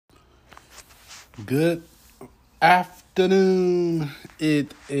Good afternoon.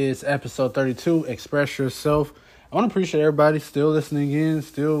 It is episode 32. Express yourself. I want to appreciate everybody still listening in,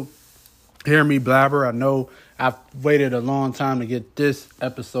 still hearing me blabber. I know I've waited a long time to get this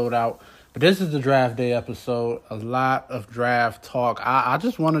episode out, but this is the draft day episode. A lot of draft talk. I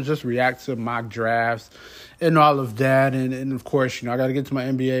just want to just react to mock drafts and all of that. And of course, I got to get to my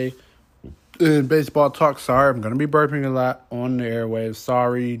NBA and baseball talk. Sorry, I'm going to be burping a lot on the airwaves.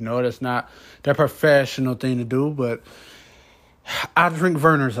 Sorry. No, that's not the professional thing to do, but I drink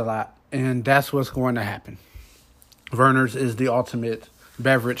Vernors a lot, and that's what's going to happen. Vernors is the ultimate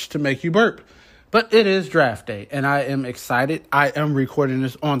beverage to make you burp. But it is draft day, and I am excited. I am recording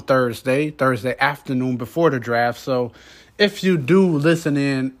this on Thursday afternoon before the draft. So if you do listen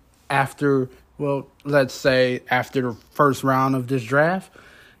in after, let's say after the first round of this draft,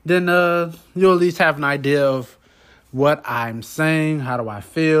 then you'll at least have an idea of what I'm saying, how do I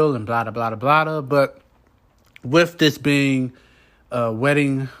feel, and blah, blah, blah, blah, blah. But with this being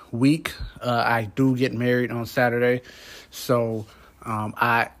wedding week, I do get married on Saturday. So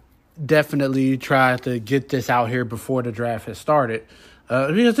I definitely try to get this out here before the draft has started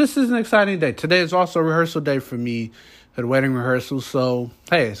because this is an exciting day. Today is also a rehearsal day for me, for the wedding rehearsal. So,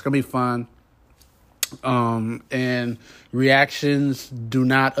 hey, it's going to be fun. And reactions do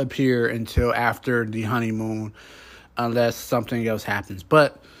not appear until after the honeymoon unless something else happens.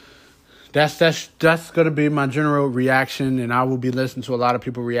 But that's going to be my general reaction, and I will be listening to a lot of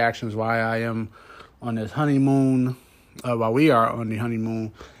people's reactions while I am on this honeymoon, while we are on the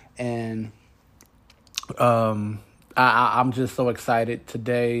honeymoon. And I'm just so excited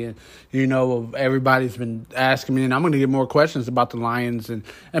today. And, everybody's been asking me, and I'm going to get more questions about the Lions. And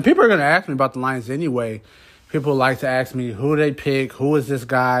people are going to ask me about the Lions anyway. People like to ask me who they pick, who is this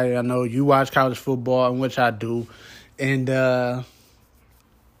guy. I know you watch college football, in which I do. And, I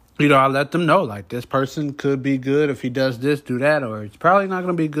let them know, like, this person could be good if he does this, do that, or it's probably not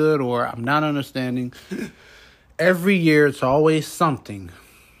going to be good, or I'm not understanding. Every year, it's always something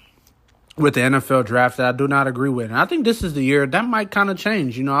with the NFL draft that I do not agree with. And I think this is the year that might kind of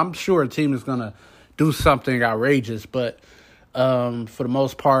change. I'm sure a team is going to do something outrageous, but for the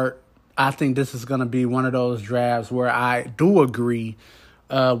most part, I think this is going to be one of those drafts where I do agree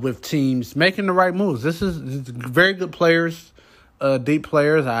with teams making the right moves. This is very good players, deep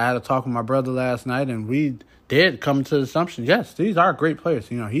players. I had a talk with my brother last night, and we did come to the assumption, yes, these are great players.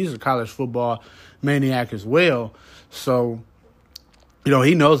 He's a college football maniac as well. So,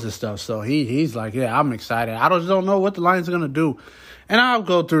 he knows this stuff. So he's like, yeah, I'm excited. I just don't know what the Lions are going to do. And I'll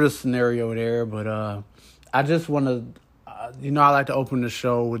go through the scenario there. But I just want to, I like to open the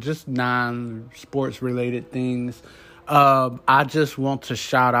show with just non-sports related things. I just want to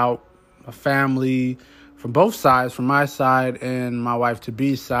shout out my family from both sides, from my side and my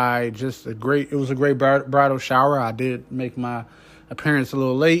wife-to-be side. It was a great bridal shower. I did make my appearance a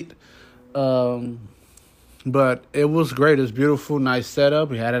little late. But it was great. It was beautiful, nice setup.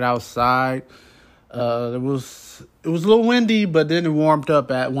 We had it outside. It was a little windy, but then it warmed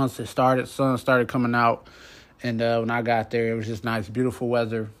up once it started. Sun started coming out, and when I got there, it was just nice, beautiful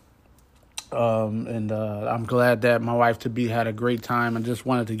weather. And I'm glad that my wife-to-be had a great time. I just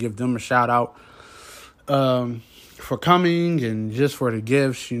wanted to give them a shout out for coming and just for the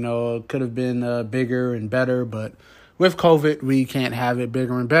gifts. It could have been bigger and better, but with COVID, we can't have it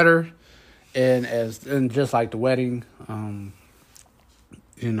bigger and better. And just like the wedding,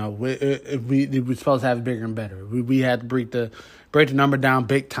 we were supposed to have it bigger and better. We had to break the number down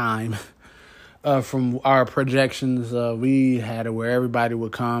big time. From our projections, we had it where everybody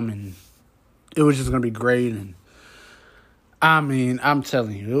would come, and it was just gonna be great. And I mean, I'm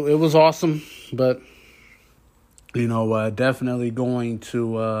telling you, it was awesome. But definitely going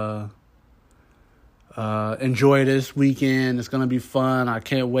to enjoy this weekend. It's going to be fun. I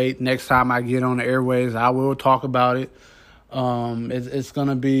can't wait. Next time I get on the airways, I will talk about it. It's going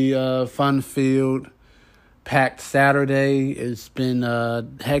to be a fun-filled, packed Saturday. It's been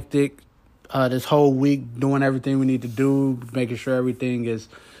hectic this whole week, doing everything we need to do, making sure everything is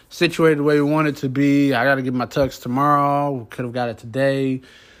situated the way we want it to be. I got to get my tux tomorrow. Could have got it today.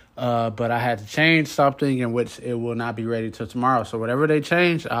 But I had to change something in which it will not be ready till tomorrow. So whatever they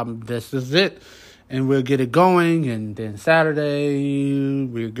change, this is it. And we'll get it going, and then Saturday,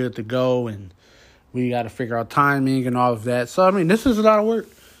 we're good to go, and we got to figure out timing and all of that. So, I mean, this is a lot of work.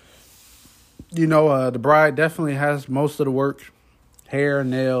 The bride definitely has most of the work, hair,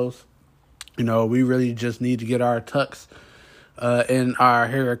 nails. We really just need to get our tux and our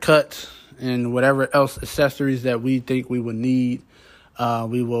haircut and whatever else accessories that we think we would need.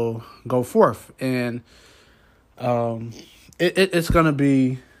 We will go forth. And it's going to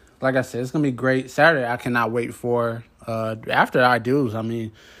be like I said, it's going to be great. Saturday, I cannot wait for. After I do, I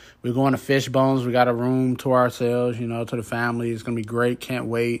mean, we're going to Fishbones. We got a room to ourselves, to the family. It's going to be great. Can't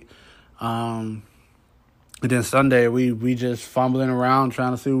wait. And then Sunday, we just fumbling around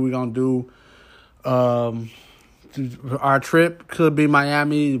trying to see what we're going to do. Our trip could be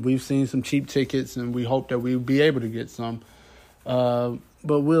Miami. We've seen some cheap tickets, and we hope that we'll be able to get some.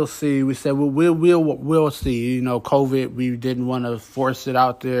 But we'll see. We said we'll see. COVID. We didn't want to force it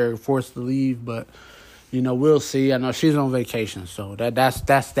out there, force to leave, but we'll see. I know she's on vacation, so that's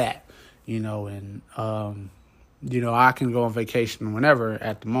that. And I can go on vacation whenever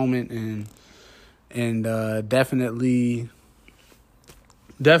at the moment, and definitely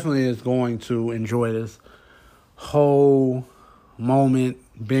is going to enjoy this whole moment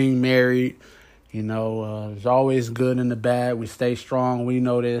being married. It's always good and the bad. We stay strong. We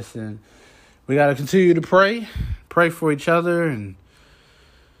know this, and we got to continue to pray for each other. And,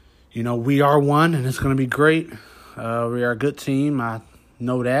 we are one, and it's going to be great. We are a good team. I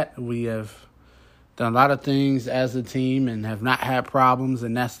know that. We have done a lot of things as a team and have not had problems,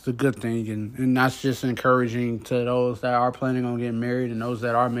 and that's the good thing. And that's just encouraging to those that are planning on getting married and those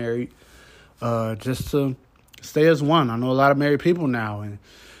that are married, just to stay as one. I know a lot of married people now, and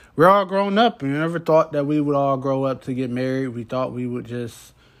we're all grown up, and we never thought that we would all grow up to get married. We thought we would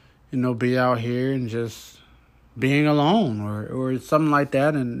just, be out here and just being alone or something like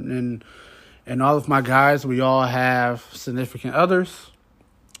that. And all of my guys, we all have significant others,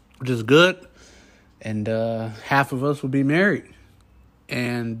 which is good. And half of us will be married.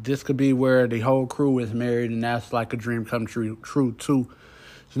 And this could be where the whole crew is married, and that's like a dream come true too.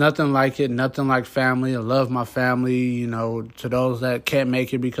 There's nothing like it, nothing like family. I love my family, to those that can't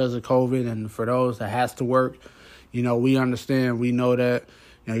make it because of COVID, and for those that has to work, we understand. We know that,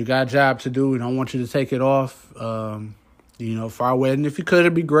 you got a job to do. We don't want you to take it off, for our wedding. If you could,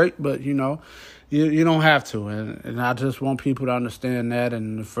 it'd be great, but, you don't have to. And I just want people to understand that.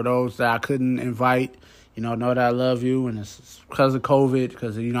 And for those that I couldn't invite, know that I love you, and it's because of COVID,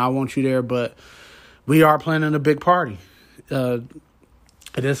 because, I want you there, but we are planning a big party.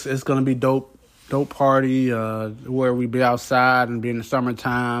 It's going to be dope party where we be outside and be in the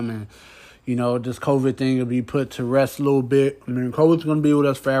summertime, and this COVID thing will be put to rest a little bit. I mean, COVID's going to be with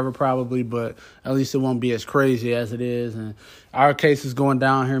us forever probably, but at least it won't be as crazy as it is. And our case is going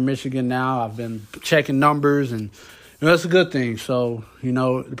down here in Michigan now. I've been checking numbers, and that's a good thing. So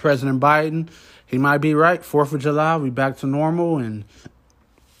President Biden, he might be right. 4th of July, we back to normal, and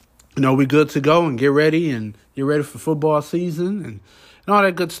we good to go and get ready for football season and all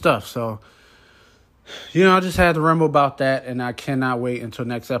that good stuff. So, I just had to ramble about that, and I cannot wait until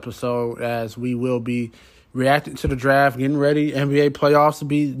next episode, as we will be reacting to the draft, getting ready. NBA playoffs to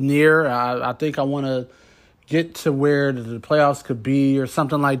be near. I think I want to get to where the playoffs could be or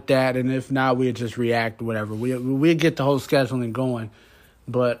something like that, and if not, we'll just react, whatever. We'll get the whole scheduling going,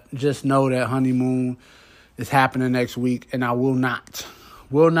 but just know that honeymoon is happening next week, and I will not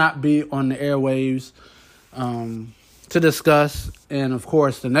be on the airwaves to discuss. And, of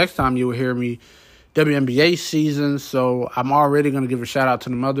course, the next time you will hear me, WNBA season. So I'm already going to give a shout-out to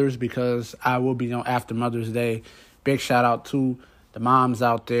the mothers, because I will be on after Mother's Day. Big shout-out to the moms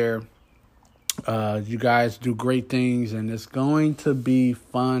out there. You guys do great things, and it's going to be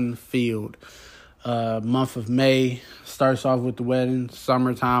fun-filled. Month of May starts off with the wedding,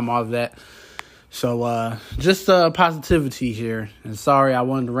 summertime, all of that. So just positivity here. And sorry I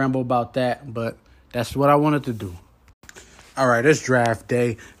wanted to ramble about that, but that's what I wanted to do. All right, it's draft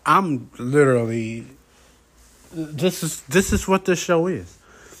day. I'm literally, this is what this show is.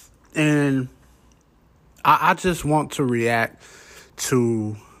 And I just want to react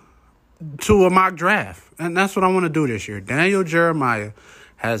to a mock draft. And that's what I want to do this year. Daniel Jeremiah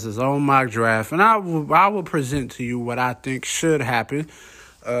has his own mock draft. And I will present to you what I think should happen.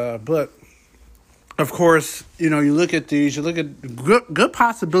 But, of course, you look at these, you look at good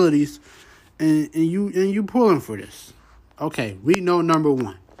possibilities, and you pulling for this. Okay, we know number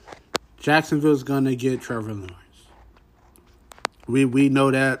one, Jacksonville's gonna get Trevor Lawrence. We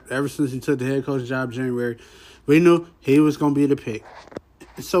know that ever since he took the head coach job in January, we knew he was gonna be the pick.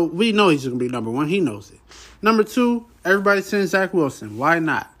 So we know he's gonna be number one. He knows it. Number two, everybody's saying Zach Wilson. Why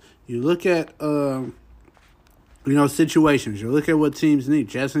not? You look at situations. You look at what teams need.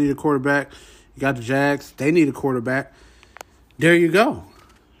 Jets need a quarterback. You got the Jags. They need a quarterback. There you go.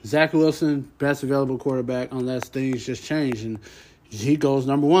 Zach Wilson, best available quarterback, unless things just change. And he goes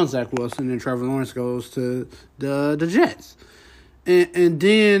number one, Zach Wilson, and Trevor Lawrence goes to the Jets. And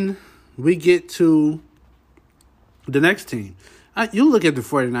then we get to the next team. You look at the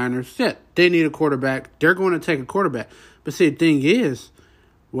 49ers. Yeah, they need a quarterback. They're going to take a quarterback. But see, the thing is,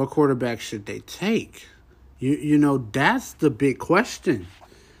 what quarterback should they take? You know, that's the big question.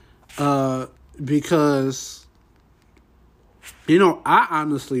 Because, you know, I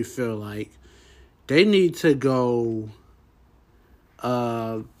honestly feel like they need to go.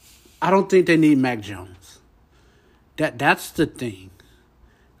 I don't think they need Mac Jones. That's the thing.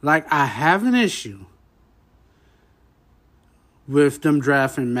 Like, I have an issue with them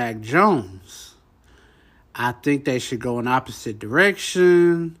drafting Mac Jones. I think they should go in opposite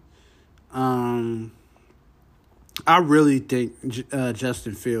direction. I really think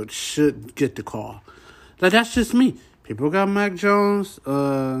Justin Fields should get the call. Like, that's just me. People got Mac Jones.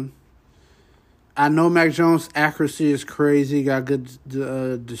 I know Mac Jones' accuracy is crazy. Got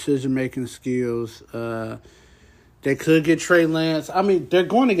good decision-making skills. They could get Trey Lance. I mean, they're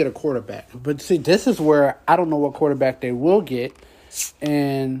going to get a quarterback. But, see, this is where I don't know what quarterback they will get.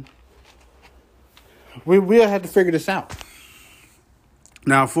 And we'll have to figure this out.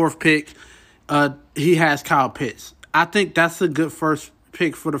 Now, fourth pick, he has Kyle Pitts. I think that's a good first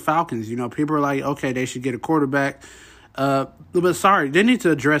pick for the Falcons. You know, people are like, okay, they should get a quarterback. But sorry, they need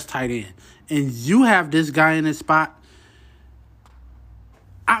to address tight end. And you have this guy in this spot.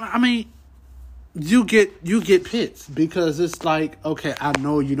 I mean, you get Pitts because it's like, okay, I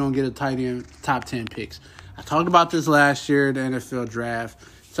know you don't get a tight end top 10 picks. I talked about this last year in the NFL draft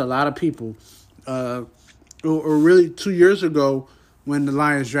to a lot of people. Or really 2 years ago when the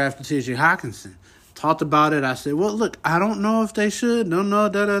Lions drafted T.J. Hockenson. Talked about it. I said, well, look, I don't know if they should.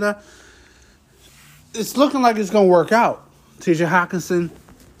 No. It's looking like it's going to work out. T.J. Hockenson,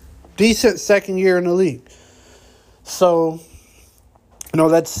 decent second year in the league. So,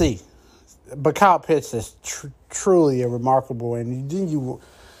 let's see. But Kyle Pitts is truly a remarkable. And you've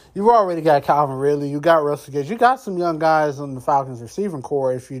already got Calvin Ridley. You got Russell Gage. You got some young guys on the Falcons receiving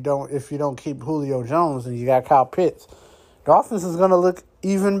core. If you don't keep Julio Jones and you got Kyle Pitts, the offense is going to look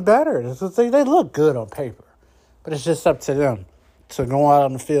even better. They look good on paper, but it's just up to them to go out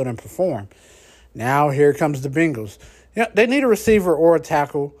on the field and perform. Now here comes the Bengals. Yeah, they need a receiver or a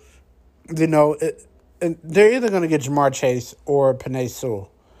tackle. And they're either going to get Jamar Chase or Penei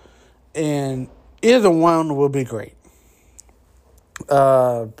Sewell, and either one will be great.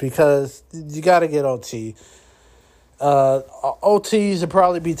 Because you got to get OT. OTs will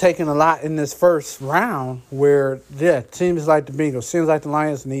probably be taking a lot in this first round where, teams like the Bengals, seems like the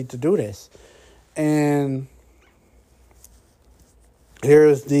Lions need to do this. And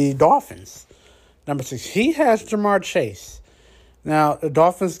here's the Dolphins. Number 6, he has Jamar Chase. Now, the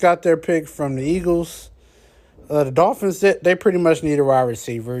Dolphins got their pick from the Eagles. The Dolphins, they pretty much need a wide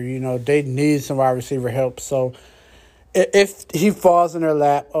receiver. They need some wide receiver help. So, if he falls in their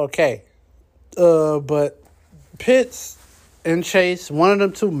lap, okay. But Pitts and Chase, one of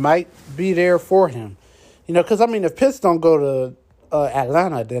them two might be there for him. Because, if Pitts don't go to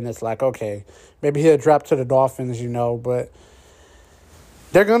Atlanta, then it's like, okay, maybe he'll drop to the Dolphins, but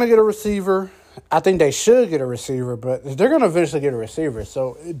they're going to get a receiver. I think they should get a receiver, but they're going to eventually get a receiver.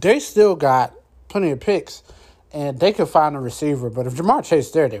 So they still got plenty of picks, and they could find a receiver. But if Jamar Chase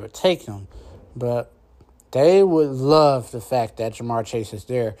is there, they would take him. But they would love the fact that Jamar Chase is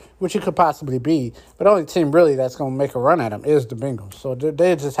there, which it could possibly be. But the only team really that's going to make a run at him is the Bengals. So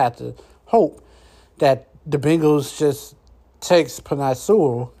they just have to hope that the Bengals just takes Penei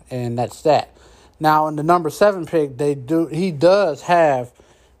Sewell, and that's that. Now, in the number 7 pick, he does have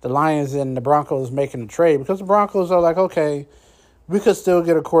the Lions and the Broncos making a trade because the Broncos are like, okay, we could still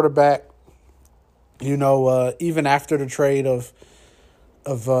get a quarterback, even after the trade of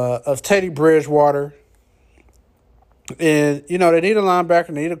Teddy Bridgewater. And, they need a linebacker,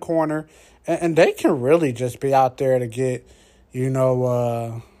 they need a corner, and they can really just be out there to get,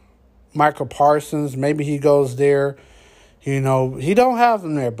 Michael Parsons. Maybe he goes there. He don't have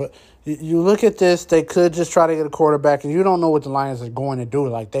them there, but you look at this, they could just try to get a quarterback, and you don't know what the Lions are going to do.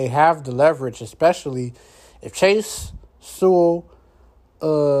 Like, they have the leverage, especially if Chase, Sewell,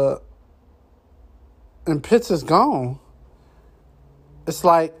 and Pitts is gone. It's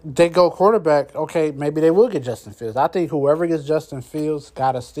like they go quarterback, okay, maybe they will get Justin Fields. I think whoever gets Justin Fields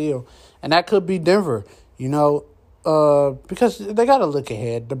got to steal, and that could be Denver, because they got to look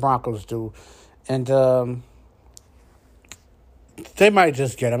ahead, the Broncos do, and they might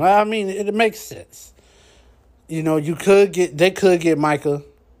just get him. I mean, it makes sense. They could get Michael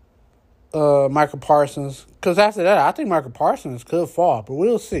Parsons, because after that, I think Michael Parsons could fall, but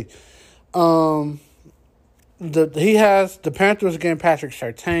we'll see. The Panthers getting Patrick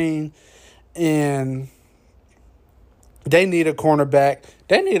Surtain, and they need a cornerback.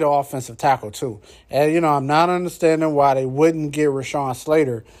 They need an offensive tackle too. And I'm not understanding why they wouldn't get Rashawn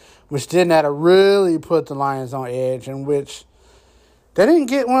Slater, which then that'll really put the Lions on edge, in which They didn't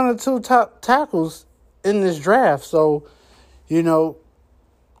get one or two top tackles in this draft, so you know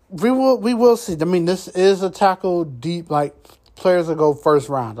we will see. I mean, this is a tackle deep. Like players will go first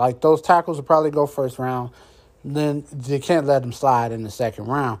round. Like those tackles will probably go first round. Then they can't let them slide in the second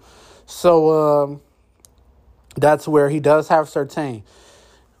round. So that's where he does have Surtain.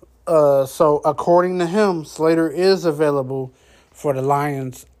 So according to him, Slater is available for the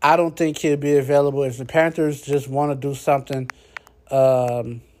Lions. I don't think he'll be available if the Panthers just want to do something.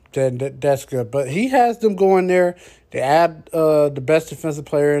 Then that's good. But he has them going there. They add the best defensive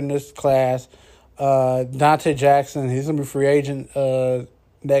player in this class, Dante Jackson. He's gonna be free agent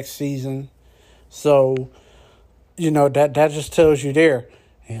next season. So that just tells you there.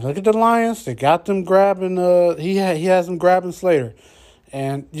 And look at the Lions. They got them grabbing. He has them grabbing Slater.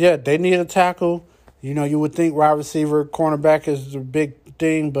 And, yeah, they need a tackle. You would think wide receiver, cornerback is the big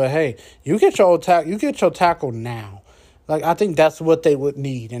thing. But, hey, you get your tackle now. Like, I think that's what they would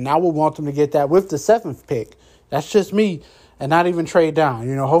need. And I would want them to get that with the 7th pick. That's just me. And not even trade down.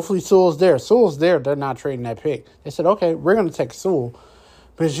 Hopefully Sewell's there. Sewell's there. They're not trading that pick. They said, okay, we're going to take Sewell.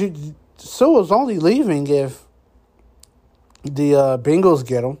 But Sewell's only leaving if the Bengals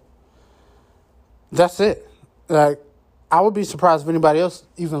get him. That's it. Like, I would be surprised if anybody else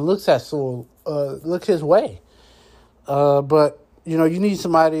even looks at Sewell, look his way. But, you need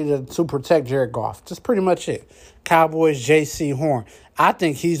somebody to protect Jared Goff. That's pretty much it. Cowboys, J.C. Horn. I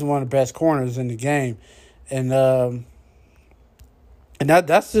think he's one of the best corners in the game. And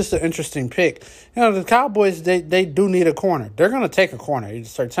that's just an interesting pick. The Cowboys, they do need a corner. They're going to take a corner. Either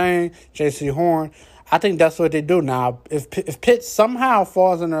Surtain, J.C. Horn. I think that's what they do now. If Pitts somehow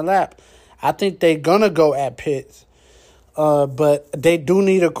falls in their lap, I think they're going to go at Pitts. But they do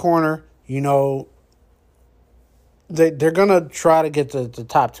need a corner. They're going to try to get the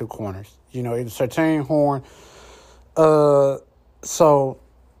top two corners. Either Surtain, Horn. So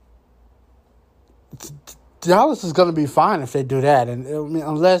Dallas is going to be fine if they do that. And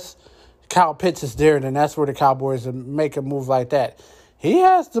unless Kyle Pitts is there, then that's where the Cowboys make a move like that. He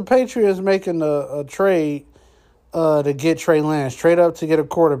has the Patriots making a trade to get Trey Lance, trade up to get a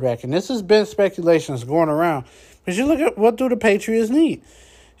quarterback. And this has been speculations going around. Because you look at what do the Patriots need?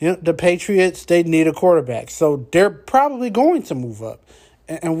 The Patriots, they need a quarterback. So they're probably going to move up,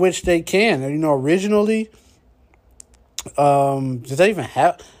 in which they can. Originally, did they even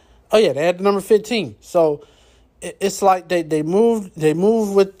have? Oh, yeah, they had the number 15. So it's like they move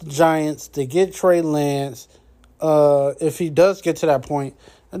with the Giants. They get Trey Lance. If he does get to that point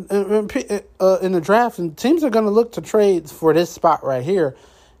in the draft, and teams are going to look to trade for this spot right here.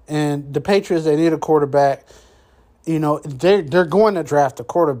 And the Patriots, they need a quarterback. They're going to draft a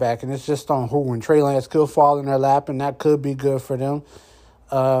quarterback, and it's just on who. And Trey Lance could fall in their lap, and that could be good for them.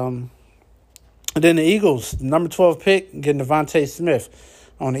 And then the Eagles, number 12 pick, getting Devontae Smith.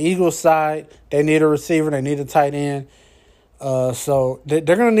 On the Eagles side, they need a receiver. They need a tight end. So they're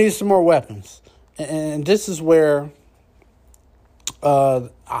going to need some more weapons. And this is where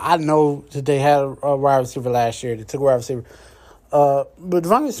I know that they had a wide receiver last year. They took a wide receiver. But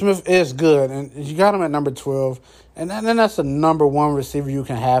Devontae Smith is good, and you got him at number 12. And then that's the number one receiver you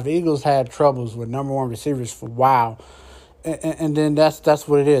can have. The Eagles had troubles with number one receivers for a while. And then that's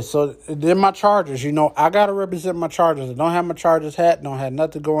what it is. So then my Chargers, I got to represent my Chargers. I don't have my Chargers hat, don't have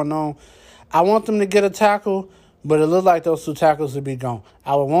nothing going on. I want them to get a tackle, but it looked like those two tackles would be gone.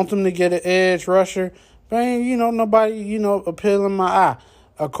 I would want them to get an edge rusher, but nobody, appealing my eye.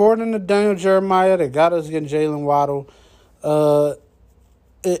 According to Daniel Jeremiah, they got us getting Jalen Waddle.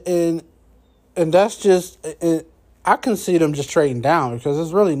 And that's just I can see them just trading down because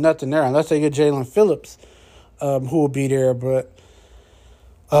there's really nothing there unless they get Jalen Phillips, who will be there. But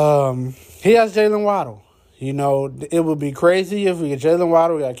he has Jalen Waddle. It would be crazy if we get Jalen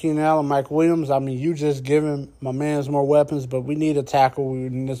Waddle, we got Keenan Allen, Mike Williams. I mean, you just giving my mans more weapons, but we need a tackle.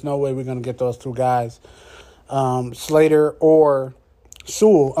 There's no way we're going to get those two guys, Slater or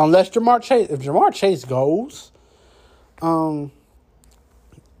Sewell, unless Jamar Chase. If Jamar Chase goes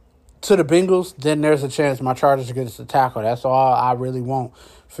to the Bengals, then there's a chance my Chargers will get us a tackle. That's all I really want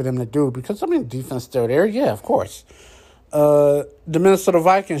for them to do. Because, defense still there. Yeah, of course. The Minnesota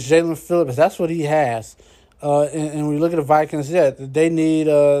Vikings, Jalen Phillips, that's what he has. And we look at the Vikings, they need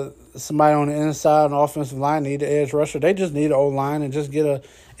somebody on the inside on the offensive line, need an edge rusher. They just need an O-line and just get an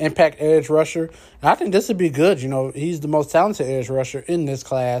impact edge rusher. And I think this would be good. He's the most talented edge rusher in this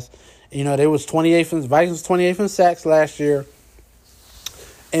class. They was Vikings 28th in sacks last year.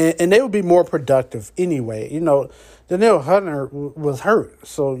 And they would be more productive anyway. Danielle Hunter was hurt.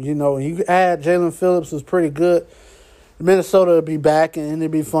 So, you add Jalen Phillips was pretty good. Minnesota will be back, and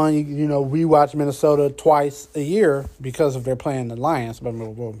it'll be fun. We watch Minnesota twice a year because of their playing the Lions. But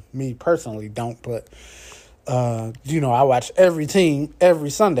me personally don't. But I watch every team every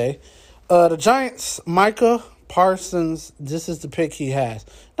Sunday. The Giants, Micah Parsons. This is the pick he has.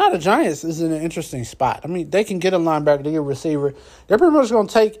 Now the Giants is in an interesting spot. I mean, they can get a linebacker, they get a receiver. They're pretty much going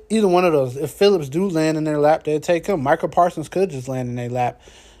to take either one of those. If Phillips do land in their lap, they'll take him. Micah Parsons could just land in their lap.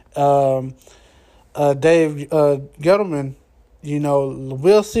 Dave Gettleman,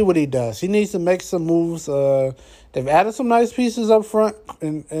 we'll see what he does. He needs to make some moves. They've added some nice pieces up front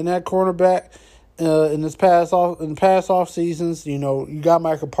in that cornerback in past off seasons. You got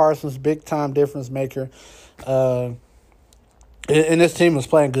Michael Parsons, big time difference maker. And this team was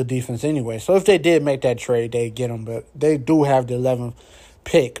playing good defense anyway. So if they did make that trade, they'd get him. But they do have the 11th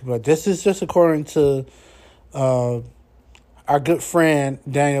pick. But this is just according to our good friend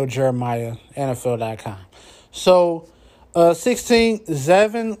Daniel Jeremiah, NFL.com. So 16,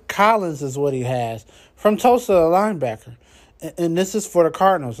 Zevin Collins is what he has. From Tulsa, a linebacker. And this is for the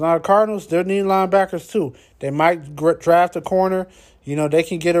Cardinals. Now, the Cardinals, they need linebackers too. They might draft a corner. They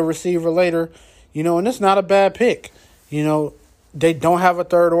can get a receiver later. And it's not a bad pick. They don't have a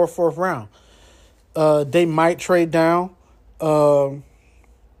third or fourth round. They might trade down and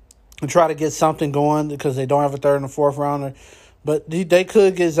try to get something going because they don't have a third and a fourth rounder. But they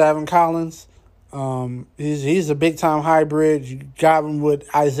could get Zevin Collins. He's a big-time hybrid. You got him with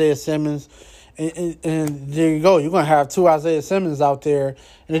Isaiah Simmons. And there you go. You're going to have two Isaiah Simmons out there.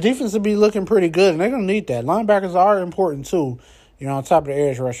 And the defense will be looking pretty good, and they're going to need that. Linebackers are important, too, on top of the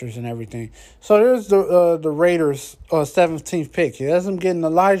edge rushers and everything. So there's the Raiders' 17th pick. He has them getting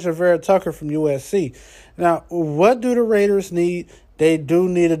Elijah Vera Tucker from USC. Now, what do the Raiders need? They do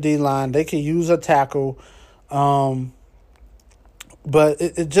need a D-line. They can use a tackle. But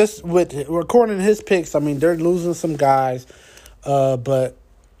it just, according to his picks, I mean, they're losing some guys. But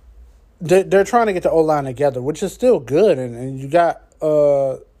they're trying to get the O-line together, which is still good. And you got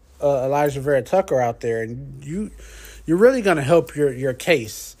Elijah Vera Tucker out there. And you're really going to help your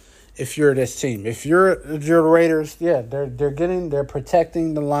case if you're this team. If you're the Raiders, yeah, they're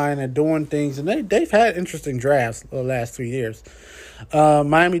protecting the line and doing things, and they've had interesting drafts the last 3 years.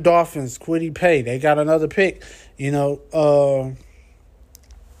 Miami Dolphins, Kwity Paye, they got another pick. They're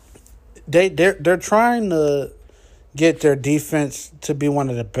trying to get their defense to be one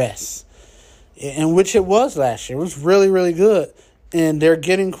of the best, in which it was last year. It was really, really good, and they're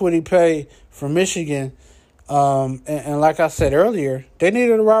getting Kwity Paye from Michigan. And like I said earlier, they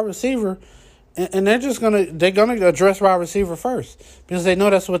needed a wide receiver, and they're gonna address wide receiver first because they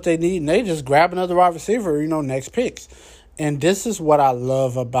know that's what they need, and they just grab another wide receiver, next picks. And this is what I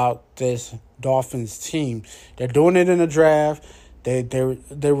love about this Dolphins team. They're doing it in the draft. They were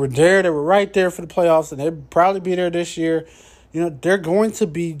there. They were right there for the playoffs, and they'll probably be there this year. They're going to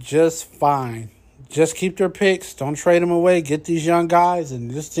be just fine. Just keep their picks. Don't trade them away. Get these young guys,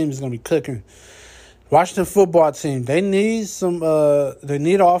 and this team is going to be cooking. Washington football team, they need some. They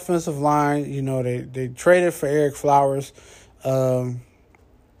need an offensive line. They traded for Eric Flowers, but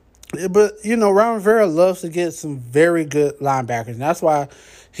Ron Rivera loves to get some very good linebackers, and that's why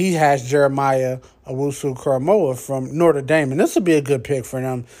he has Jeremiah Owusu-Koramoah from Notre Dame, and this will be a good pick for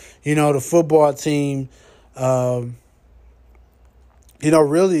them. The football team.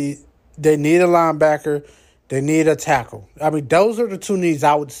 Really, they need a linebacker. They need a tackle. I mean, those are the two needs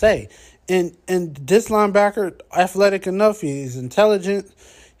I would say. And this linebacker, athletic enough, he's intelligent,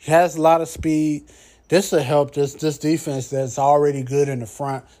 he has a lot of speed. This will help this defense that's already good in the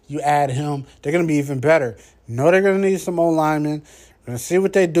front. You add him, they're going to be even better. They're going to need some old linemen. We're going to see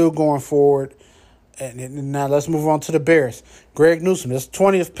what they do going forward. And now let's move on to the Bears. Greg Newsome, this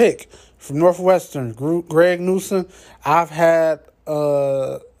 20th pick from Northwestern. Greg Newsome, I've had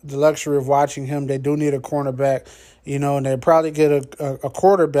the luxury of watching him. They do need a cornerback. And they probably get a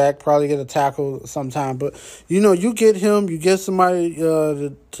quarterback, probably get a tackle sometime. But, you get him, you get somebody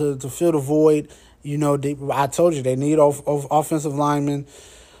to fill the void. I told you they need offensive linemen.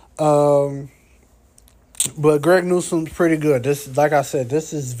 But Greg Newsome's pretty good. This, like I said,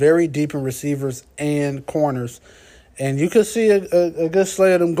 this is very deep in receivers and corners. And you could see a good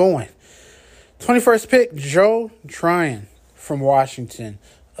slate of them going. 21st pick, Joe Tryon from Washington.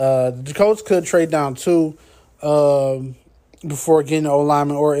 The Colts could trade down too. Before getting an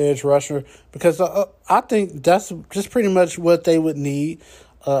O-lineman or edge rusher, because I think that's just pretty much what they would need.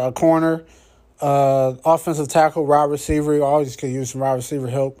 A corner, offensive tackle, wide receiver. You always could use some wide receiver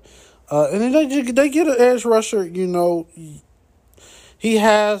help. And then they get an edge rusher, he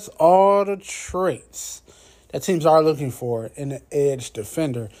has all the traits that teams are looking for in an edge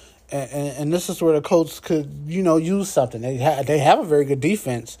defender. And this is where the Colts could, use something. They have a very good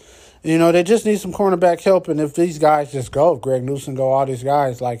defense. They just need some cornerback help. And if these guys just go, if Greg Newsome go, all these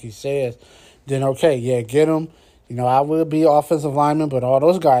guys, like he says, then okay, yeah, get them. I will be offensive lineman, but all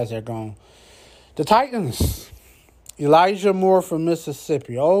those guys are gone. The Titans, Elijah Moore from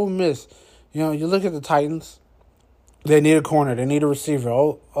Mississippi. Ole Miss. You look at the Titans. They need a corner. They need a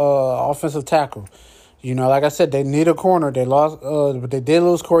receiver. Offensive tackle. Like I said, they need a corner. They lost, but they did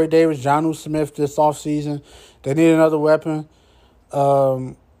lose Corey Davis, Jonnu Smith this offseason. They need another weapon.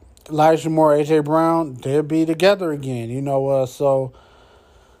 Elijah Moore, A.J. Brown, they'll be together again.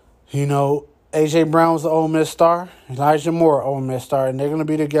 A.J. Brown was the Ole Miss star. Elijah Moore, Ole Miss star, and they're going to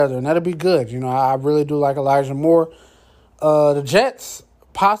be together, and that'll be good. I really do like Elijah Moore. The Jets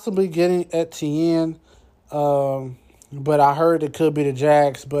possibly getting Etienne, but I heard it could be the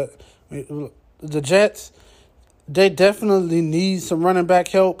Jags. But the Jets, they definitely need some running back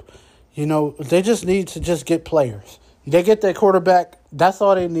help. They just need to just get players. They get their quarterback. That's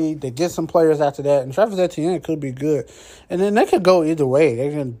all they need. They get some players after that. And Travis Etienne could be good. And then they could go either way.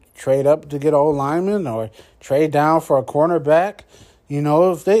 They can trade up to get an old lineman or trade down for a cornerback.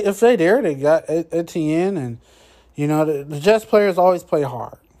 If they there, they got Etienne. And, the Jets players always play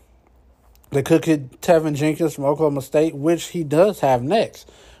hard. They could get Tevin Jenkins from Oklahoma State, which he does have next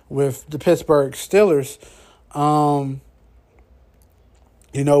with the Pittsburgh Steelers.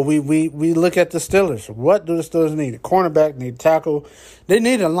 We look at the Steelers. What do the Steelers need? A cornerback, need a tackle. They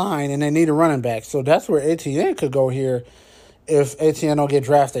need a line, and they need a running back. So that's where Etienne could go here if Etienne don't get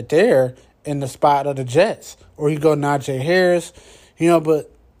drafted there in the spot of the Jets. Or you go Najee Harris. But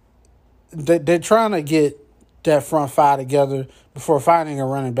they're trying to get that front five together before finding a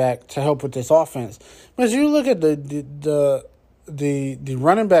running back to help with this offense. But as you look at the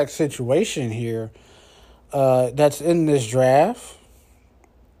running back situation here that's in this draft,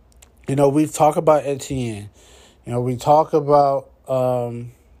 we've talked about Etienne. We talk about Mr.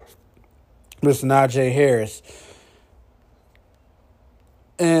 Najee Harris.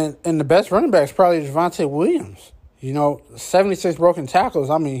 And the best running back is probably Javonte Williams. 76 broken tackles.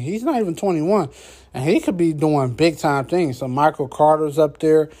 I mean, he's not even 21. And he could be doing big-time things. So Michael Carter's up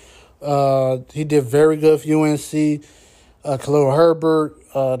there. He did very good for UNC. Khalil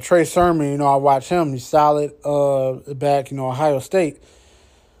Herbert. Trey Sermon, I watch him. He's solid back, Ohio State.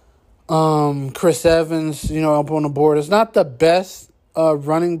 Chris Evans, up on the board. It's not the best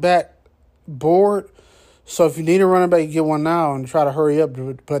running back board. So if you need a running back, you get one now and try to hurry up.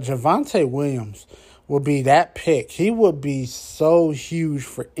 But Javonte Williams will be that pick. He would be so huge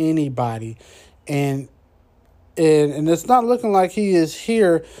for anybody. And it's not looking like he is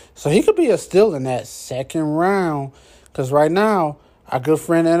here. So he could be a steal in that second round. Because right now, our good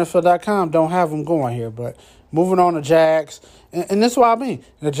friend NFL.com don't have him going here. But moving on to Jags. And this is what I mean.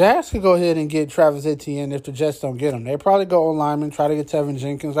 The Jags could go ahead and get Travis Etienne if the Jets don't get him. They probably go on lineman, try to get Tevin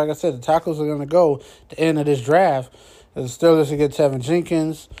Jenkins. Like I said, the tackles are going to go at the end of this draft. The Steelers to get Tevin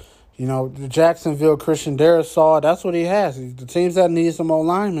Jenkins. The Jacksonville Christian Darrisaw, that's what he has. The teams that need some old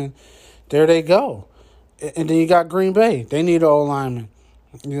linemen, there they go. And then you got Green Bay. They need an old lineman.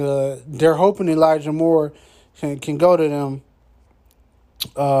 They're hoping Elijah Moore can go to them.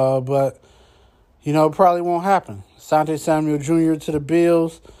 But, it probably won't happen. Asante Samuel Jr. to the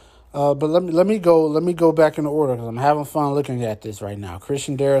Bills. But let me go back in the order because I'm having fun looking at this right now.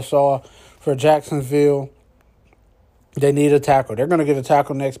 Christian Darrisaw for Jacksonville. They need a tackle. They're going to get a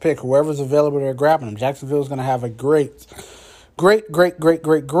tackle next pick. Whoever's available, they're grabbing them. Jacksonville's going to have a great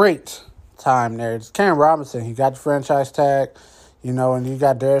time there. It's Cam Robinson. He got the franchise tag, and you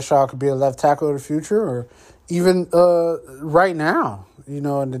got Darius Shaw could be a left tackle of the future or even right now,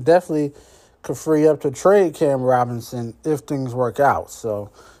 and it definitely could free up to trade Cam Robinson if things work out.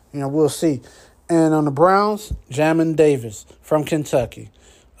 So, we'll see. And on the Browns, Jamin Davis from Kentucky.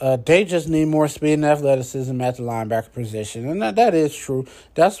 They just need more speed and athleticism at the linebacker position. And that is true.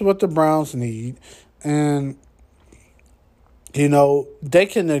 That's what the Browns need. And, they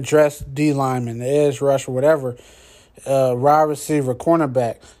can address D lineman, the edge rusher, whatever, wide receiver,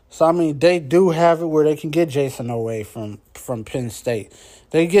 cornerback. So, they do have it where they can get Jason Oweh from Penn State.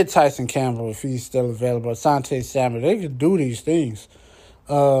 They can get Tyson Campbell if he's still available. Asante Samuel. They can do these things.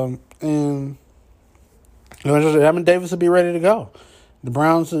 And Jamin Davis will be ready to go. The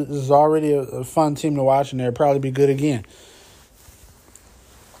Browns is already a fun team to watch, and they'll probably be good again.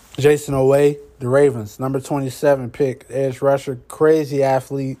 Jason Oweh, the Ravens, number 27 pick, edge rusher, crazy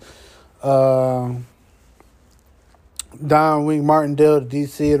athlete. Don Wink Martindale, the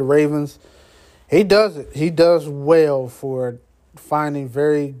DC of the Ravens. He does it. He does well for finding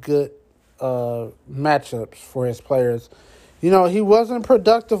very good matchups for his players. He wasn't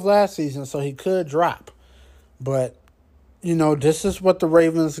productive last season, so he could drop. But, this is what the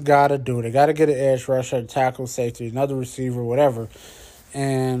Ravens got to do. They got to get an edge rusher, a tackle, safety, another receiver, whatever.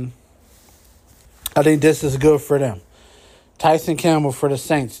 And I think this is good for them. Tyson Campbell for the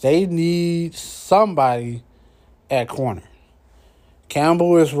Saints. They need somebody at corner.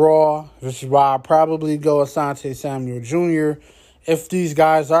 Campbell is raw, which is why I probably go Asante Samuel Jr. if these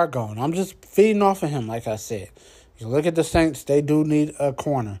guys are gone. I'm just feeding off of him, like I said. You look at the Saints, they do need a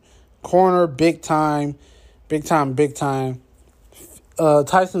corner. Corner, big time. Tyson's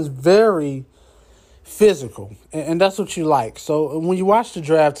very physical, and that's what you like. So when you watch the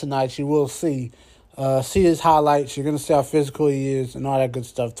draft tonight, you will see his highlights. You're going to see how physical he is and all that good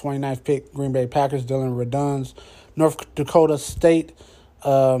stuff. 29th pick, Green Bay Packers, Dylan Reduns, North Dakota State.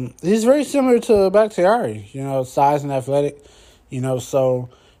 He's very similar to Bakhtiari, size and athletic, so,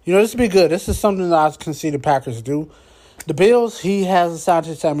 this will be good. This is something that I can see the Packers do. The Bills, he has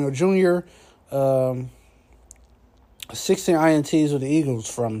Asante Samuel Jr., 16 INTs with the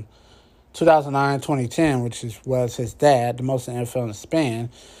Eagles from 2009-2010, which was his dad, the most in the NFL in the span.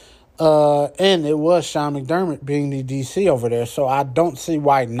 And it was Sean McDermott being the DC over there, so I don't see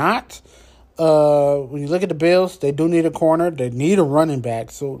why not. When you look at the Bills, they do need a corner. They need a running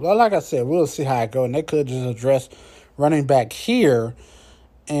back. So, like I said, we'll see how it goes. And they could just address running back here.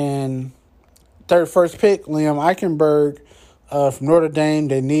 And first pick, Liam Eichenberg from Notre Dame.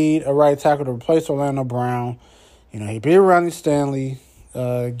 They need a right tackle to replace Orlando Brown. He beat Ronnie Stanley.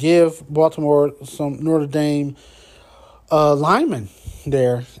 Give Baltimore some Notre Dame linemen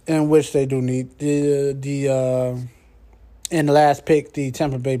there, in which they do need the in the last pick, the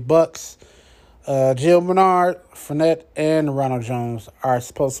Tampa Bay Bucks. Gil Bernard, Fournette, and Ronald Jones are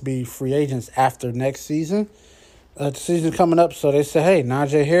supposed to be free agents after next season. The season coming up, so they say, hey,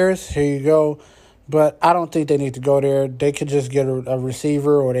 Najee Harris, here you go. But I don't think they need to go there. They could just get a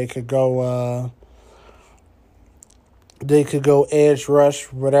receiver, or they could go edge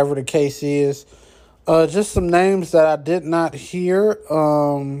rush, whatever the case is. Just some names that I did not hear.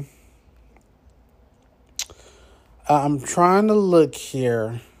 I'm trying to look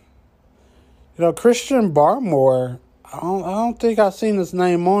here. Christian Barmore, I don't think I've seen his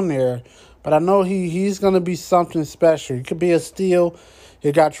name on there, but I know he's going to be something special. He could be a steal.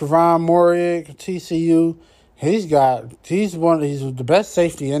 You got Trevon Moehrig, TCU. He's the best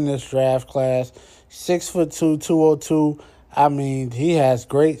safety in this draft class. 6'2", 202. I mean, he has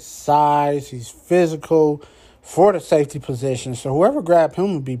great size. He's physical for the safety position. So whoever grabbed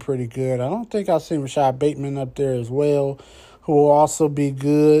him would be pretty good. I don't think I've seen Rashad Bateman up there as well, who will also be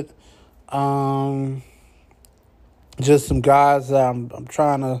good. Just some guys that I'm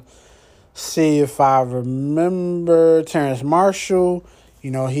trying to see if I remember. Terrence Marshall,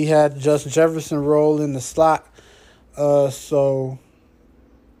 he had Justin Jefferson role in the slot. So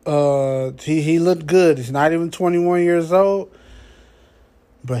he looked good. He's not even 21 years old,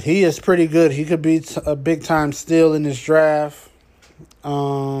 but he is pretty good. He could be a big time steal in this draft.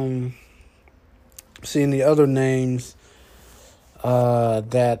 Seeing the other names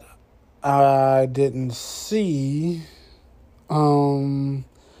that I didn't see. Kadarius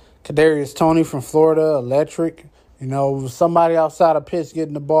Toney from Florida, electric. Somebody outside of Pitts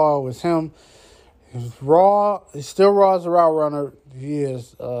getting the ball was him. He's raw. He's still raw as a route runner. He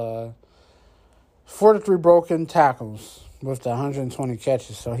is 43 broken tackles with the 120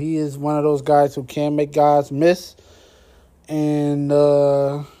 catches. So he is one of those guys who can make guys miss. And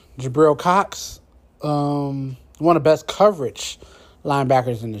Jabril Cox, one of the best coverage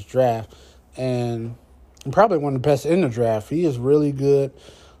linebackers in this draft, and probably one of the best in the draft. He is really good.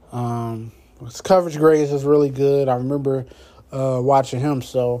 His coverage grades is really good. I remember watching him.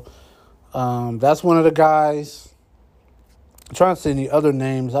 So that's one of the guys. I'm trying to see any other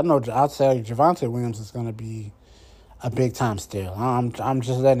names. I know I'd say Javonte Williams is going to be a big time steal. I'm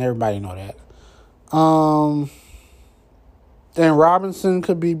just letting everybody know that. Dan Robinson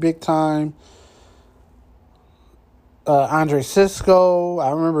could be big time. Andre Cisco,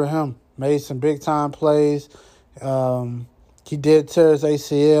 I remember him, made some big time plays. He did tear his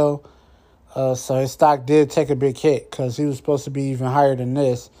ACL, so his stock did take a big hit because he was supposed to be even higher than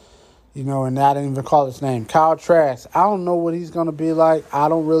this, and I didn't even call his name. Kyle Trask, I don't know what he's going to be like. I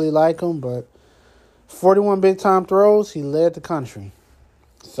don't really like him, but 41 big time throws, he led the country.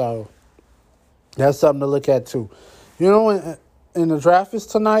 So that's something to look at too. In the draft is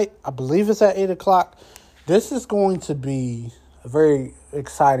tonight, I believe it's at 8 o'clock. This is going to be a very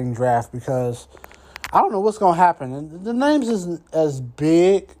exciting draft because I don't know what's going to happen. And the names isn't as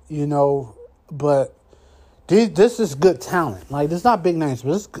big, but This is good talent. Like, it's not big names, but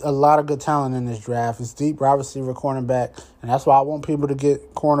there's a lot of good talent in this draft. It's deep wide receiver, cornerback, and that's why I want people to get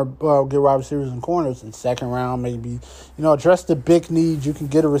wide receivers and corners in second round, maybe. Address the big need. You can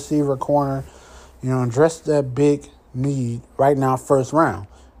get a receiver, corner. Address that big need right now, first round.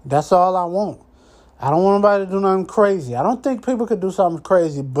 That's all I want. I don't want nobody to do nothing crazy. I don't think people could do something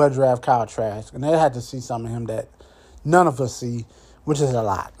crazy but draft Kyle Trask, and they had to see some of him that none of us see, which is a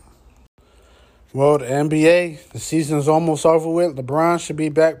lot. Well, the NBA, the season is almost over with. LeBron should be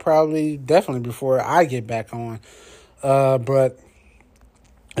back definitely before I get back on. But,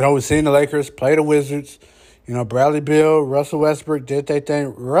 we've seen the Lakers play the Wizards. Bradley Beal, Russell Westbrook did their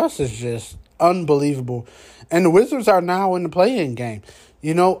thing. Russ is just unbelievable. And the Wizards are now in the play-in game.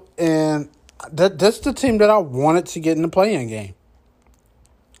 And that's the team that I wanted to get in the play-in game.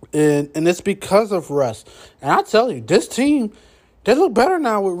 And it's because of Russ. And I tell you, this team, they look better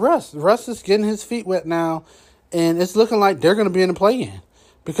now with Russ. Russ is getting his feet wet now, and it's looking like they're going to be in the play-in.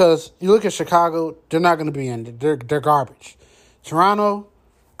 Because you look at Chicago, they're not going to be in. They're garbage. Toronto,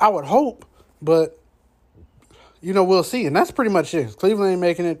 I would hope, but, we'll see. And that's pretty much it. Cleveland ain't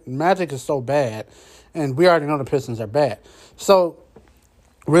making it. Magic is so bad, and we already know the Pistons are bad. So,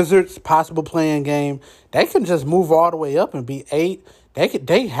 Wizards, possible play-in game. They can just move all the way up and be 8.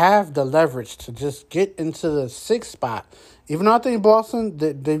 They have the leverage to just get into the 6th spot. Even though I think Boston,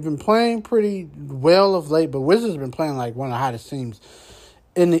 they've been playing pretty well of late, but Wizards have been playing like one of the hottest teams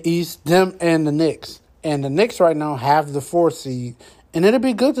in the East, them and the Knicks. And the Knicks right now have the 4th seed, and it'll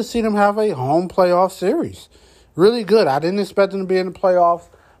be good to see them have a home playoff series. Really good. I didn't expect them to be in the playoffs,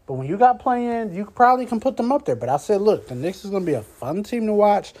 but when you got play-in, you probably can put them up there. But I said, look, the Knicks is going to be a fun team to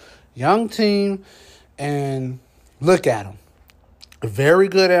watch, young team, and look at them. Very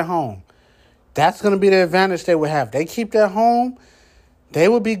good at home. That's going to be the advantage they would have. They keep that home, they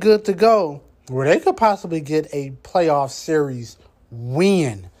would be good to go, where they could possibly get a playoff series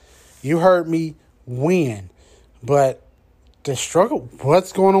win. You heard me, win. But the struggle,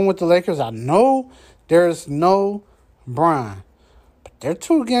 what's going on with the Lakers? I know there's no Bron, but they're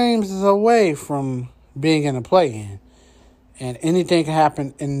 2 games away from being in the play-in, and anything can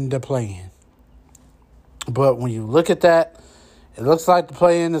happen in the play-in. But when you look at that, it looks like the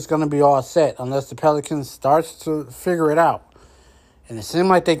play-in is going to be all set unless the Pelicans starts to figure it out. And it seems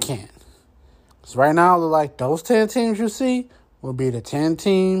like they can't. Because right now, it looks like those 10 teams you see will be the 10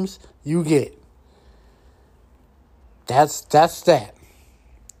 teams you get. That's that.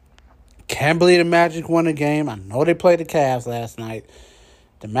 Can't believe the Magic won the game. I know they played the Cavs last night.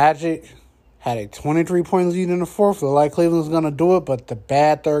 The Magic had a 23-point lead in the 4th. Looked like Cleveland was going to do it, but the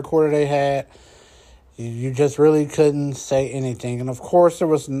bad third quarter they had, you just really couldn't say anything. And, of course, there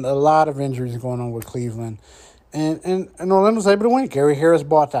was a lot of injuries going on with Cleveland. And Orlando was able to win. Gary Harris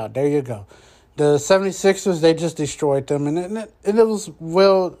bought out. There you go. The 76ers, they just destroyed them. And it was,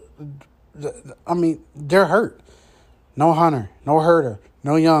 they're hurt. No Hunter, no Herter,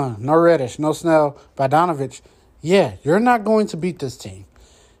 no Young, no Reddish, no Snell, Bogdanovich. Yeah, you're not going to beat this team.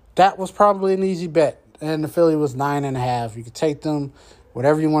 That was probably an easy bet. And the Philly was 9.5. You could take them.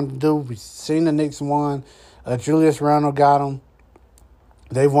 Whatever you want to do. We've seen the Knicks won. Julius Randle got them.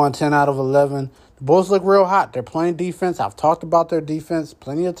 They've won 10 out of 11. The Bulls look real hot. They're playing defense. I've talked about their defense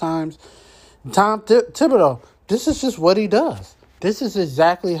plenty of times. Tom Thibodeau, this is just what he does. This is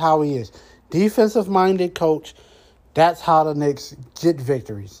exactly how he is. Defensive-minded coach. That's how the Knicks get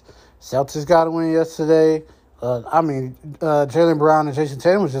victories. Celtics got a win yesterday. Jaylen Brown and Jason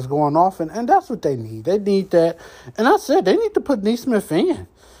Tatum was just going off, and that's what they need. They need that. And I said they need to put Nesmith in.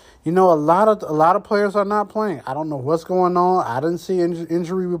 A lot of players are not playing. I don't know what's going on. I didn't see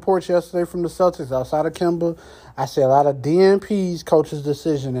injury reports yesterday from the Celtics outside of Kemba. I see a lot of DNP's coach's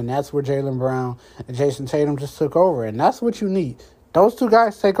decision, and that's where Jaylen Brown and Jason Tatum just took over. And that's what you need. Those 2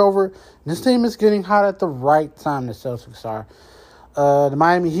 guys take over. This team is getting hot at the right time, the Celtics are. The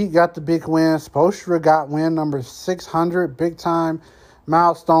Miami Heat got the big win. Spoelstra got win number 600. Big-time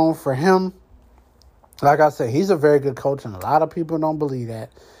milestone for him. Like I said, he's a very good coach, and a lot of people don't believe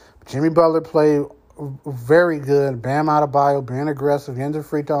that. Jimmy Butler played very good. Bam Adebayo being aggressive, getting the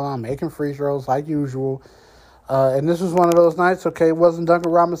free throw line, making free throws like usual. And this was one of those nights, okay, it wasn't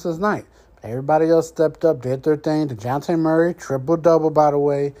Duncan Robinson's night. Everybody else stepped up, did their thing. DeJounte Murray, triple-double, by the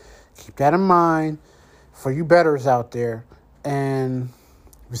way. Keep that in mind for you bettors out there. And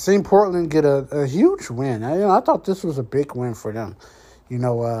we've seen Portland get a huge win. I thought this was a big win for them.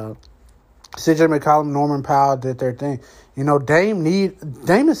 C.J. McCollum, Norman Powell did their thing. Dame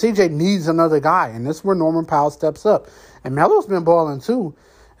and C.J. needs another guy, and this is where Norman Powell steps up. And Melo's been balling too.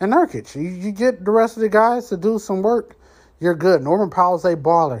 And Nurkic, you get the rest of the guys to do some work. you're good. Norman Powell's a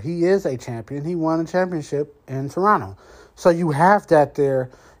baller. He is a champion. He won a championship in Toronto. So you have that there.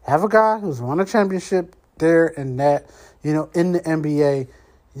 Have a guy who's won a championship there and that, in the NBA.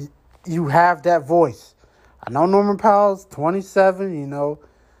 You have that voice. I know Norman Powell's 27, I know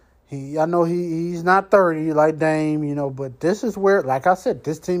he's not 30 like Dame, but this is where, like I said,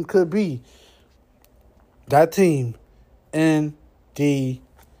 this team could be that team in the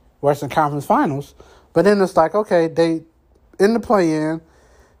Western Conference Finals. But then it's like, okay, they in the play-in,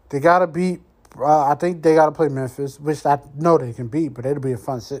 they got to beat, I think they got to play Memphis, which I know they can beat, but it'll be a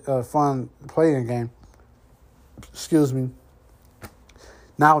fun play-in game. Excuse me.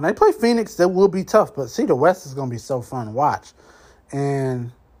 Now, when they play Phoenix, that will be tough. But, see, the West is going to be so fun to watch.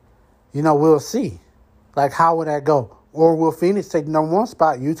 And, we'll see. Like, how would that go? Or will Phoenix take the number 1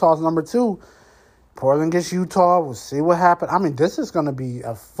 spot? Utah's number 2. Portland gets Utah. We'll see what happens. I mean, this is going to be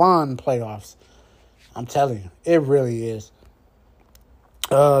a fun playoffs. I'm telling you. It really is.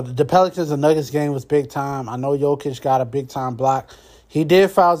 The Pelicans and Nuggets game was big time. I know Jokic got a big-time block. He did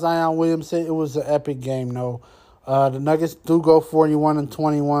foul Zion Williamson. It was an epic game, though. The Nuggets do go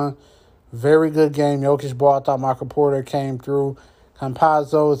 41-21. Very good game. Jokic ball. I thought Michael Porter came through.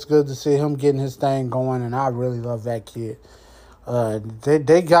 Campazzo, it's good to see him getting his thing going, and I really love that kid.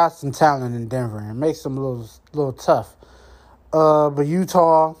 They got some talent in Denver, and it makes them a little tough. But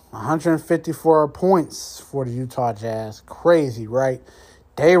Utah, 154 points for the Utah Jazz. Crazy, right?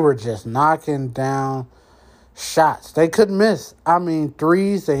 They were just knocking down shots. They couldn't miss. I mean,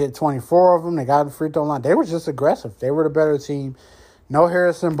 threes, they hit 24 of them. They got the free throw line. They were just aggressive. They were the better team. No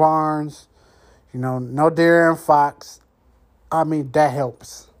Harrison Barnes, no De'Aaron Fox. I mean, that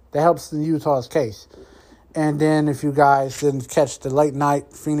helps. That helps in Utah's case. And then if you guys didn't catch the late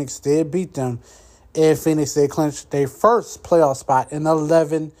night, Phoenix did beat them. And Phoenix, they clinched their first playoff spot in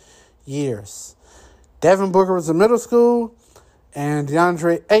 11 years. Devin Booker was in middle school, and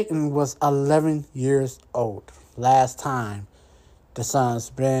DeAndre Ayton was 11 years old. Last time the Suns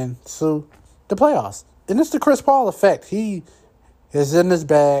been to the playoffs. And it's the Chris Paul effect. He is in his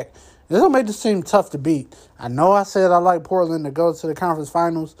bag. This will make this team tough to beat. I know I said I like Portland to go to the conference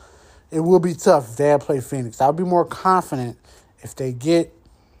finals. It will be tough if they play Phoenix. I'll be more confident if they get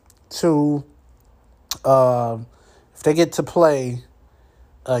to play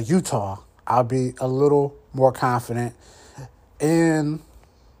Utah. I'll be a little more confident. And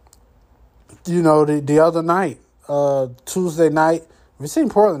the other night, Tuesday night, we've seen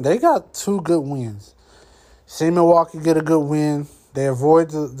Portland. They got 2 good wins. Seen Milwaukee get a good win. They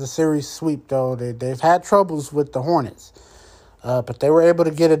avoid the series sweep, though. They've had troubles with the Hornets. But they were able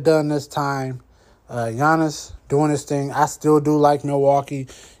to get it done this time. Giannis doing his thing. I still do like Milwaukee.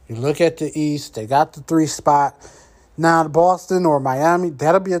 You look at the East, they got the 3 spot. Now, Boston or Miami,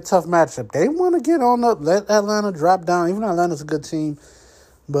 that'll be a tough matchup. They want to get on up, let Atlanta drop down. Even though Atlanta's a good team.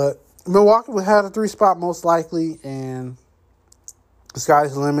 But Milwaukee would have a 3 spot most likely, and the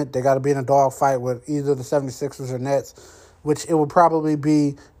sky's the limit. They got to be in a dogfight with either the 76ers or Nets, which it would probably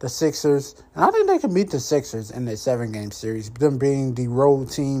be the Sixers. And I think they can beat the Sixers in their 7-game series, them being the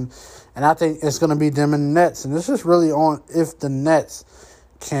road team. And I think it's going to be them and the Nets. And this is really on if the Nets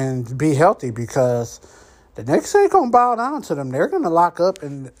can be healthy, because the Knicks ain't going to bow down to them. They're going to lock up,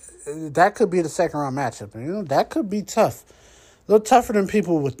 and that could be the second-round matchup. And, that could be tough. A little tougher than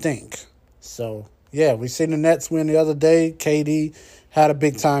people would think. So, yeah, we seen the Nets win the other day. KD had a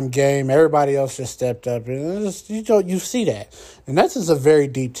big-time game. Everybody else just stepped up. And you see that. And Nets is a very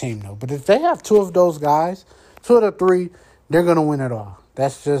deep team, though. But if they have 2 of those guys, 2 of the 3, they're going to win it all.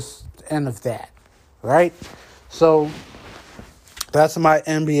 That's just the end of that, right? So that's my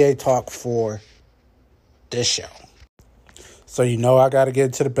NBA talk for this show. So I got to get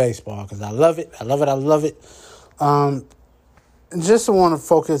into the baseball because I love it. I love it. Just want to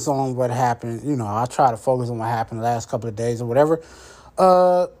focus on what happened. I try to focus on what happened the last couple of days or whatever.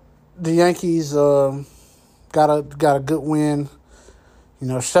 The Yankees got a good win.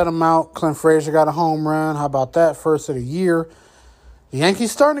 Shut them out. Clint Frazier got a home run. How about that? First of the year. The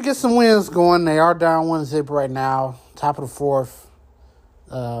Yankees starting to get some wins going. They are down 1-0 right now. Top of the 4th.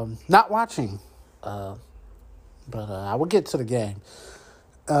 Not watching. But I will get to the game.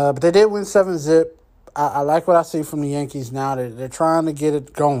 But they did win 7-0. I like what I see from the Yankees now. They're trying to get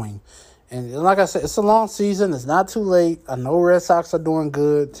it going. And like I said, it's a long season. It's not too late. I know Red Sox are doing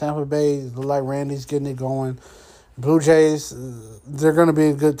good. Tampa Bay, look like Randy's getting it going. Blue Jays, they're going to be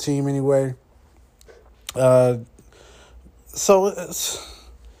a good team anyway. So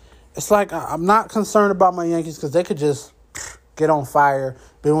it's like I'm not concerned about my Yankees because they could just get on fire,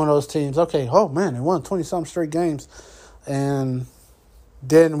 be one of those teams. Okay, oh, man, they won 20-something straight games. And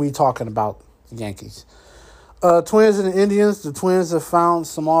then we talking about the Yankees. Twins and the Indians. The Twins have found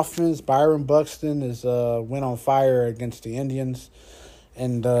some offense. Byron Buxton is went on fire against the Indians,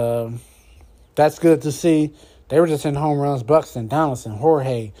 and that's good to see. They were just in home runs. Buxton, Donaldson,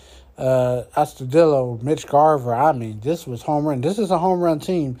 Jorge, Astudillo, Mitch Garver. I mean, this was home run. This is a home run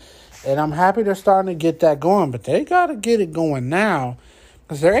team, and I'm happy they're starting to get that going. But they got to get it going now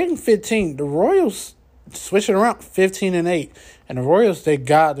because they're 8-15. The Royals switch it around, 15-8. And the Royals, they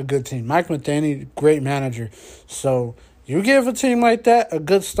got a good team. Mike Matheny, great manager. So you give a team like that a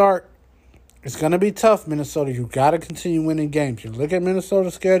good start, it's going to be tough, Minnesota. You got to continue winning games. You look at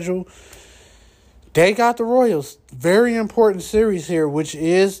Minnesota's schedule, they got the Royals. Very important series here, which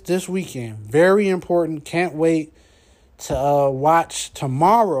is this weekend. Very important. Can't wait to watch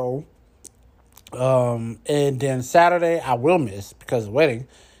tomorrow. And then Saturday, I will miss because of the wedding.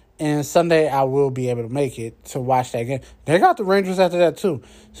 And Sunday, I will be able to make it to watch that game. They got the Rangers after that, too.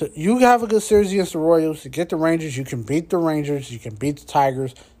 So you have a good series against the Royals. You get the Rangers. You can beat the Rangers. You can beat the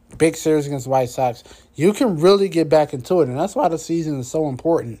Tigers. Big series against the White Sox. You can really get back into it. And that's why the season is so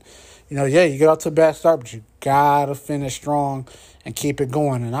important. You know, yeah, you get off to a bad start, but you got to finish strong and keep it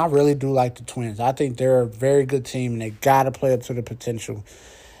going. And I really do like the Twins. I think they're a very good team, and they got to play up to the potential.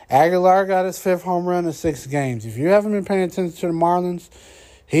 Aguilar got his 5th home run in 6 games. If you haven't been paying attention to the Marlins,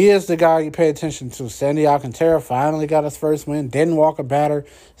 he is the guy you pay attention to. Sandy Alcantara finally got his first win. Didn't walk a batter.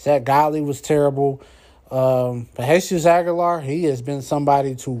 Zach Godley was terrible. But Jesus Aguilar, he has been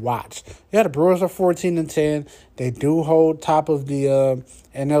somebody to watch. Yeah, the Brewers are 14-10. They do hold top of the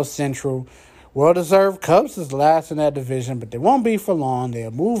NL Central. Well-deserved. Cubs is last in that division, but they won't be for long.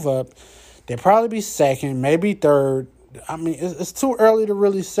 They'll move up. They'll probably be second, maybe third. I mean, it's too early to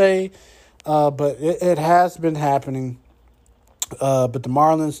really say, but it has been happening. But the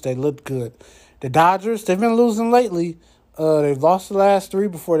Marlins, they look good. The Dodgers, they've been losing lately. They've lost the last 3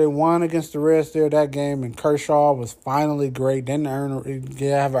 before they won against the Reds there that game. And Kershaw was finally great. Didn't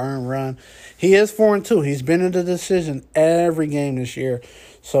have an earned run. He is 4-2. He's been in the decision every game this year.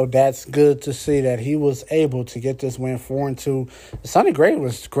 So that's good to see that he was able to get this win 4-2. Sonny Gray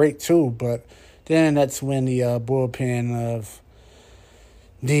was great too. But then that's when the bullpen of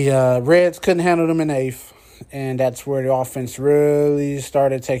the Reds couldn't handle them in the 8th. And that's where the offense really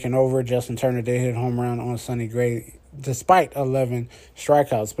started taking over. Justin Turner did hit a home run on Sonny Gray despite 11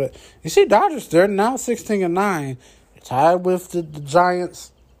 strikeouts. But you see, Dodgers, they're now 16-9. Tied with the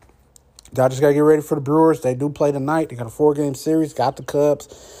Giants. Dodgers got to get ready for the Brewers. They do play tonight. They got a 4-game series. Got the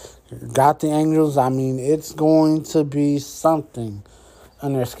Cubs. Got the Angels. I mean, it's going to be something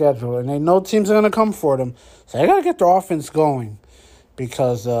on their schedule. And they know teams are going to come for them. So they got to get their offense going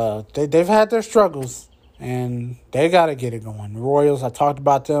because they've had their struggles. And they got to get it going. The Royals, I talked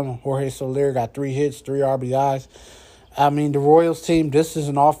about them. Jorge Soler got 3 hits, 3 RBIs. I mean, the Royals team, this is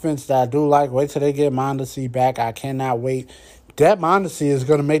an offense that I do like. Wait till they get Mondesi back. I cannot wait. That Mondesi is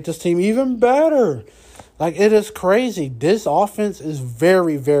going to make this team even better. Like, it is crazy. This offense is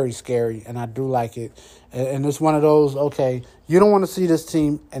very, very scary, and I do like it. And it's one of those, okay, you don't want to see this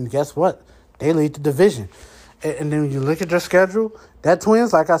team, and guess what? They lead the division. And then when you look at their schedule, that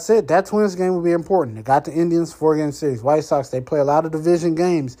Twins, like I said, that Twins game will be important. They got the Indians 4-game series. White Sox, they play a lot of division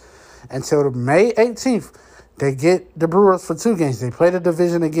games until May 18th. They get the Brewers for 2 games. They play the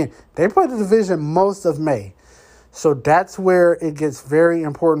division again. They play the division most of May. So that's where it gets very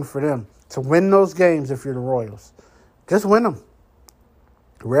important for them to win those games if you're the Royals. Just win them.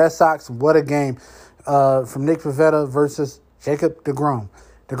 Red Sox, what a game from Nick Pivetta versus Jacob deGrom.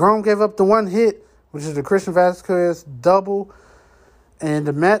 deGrom gave up the 1 hit, which is the Christian Vasquez double. And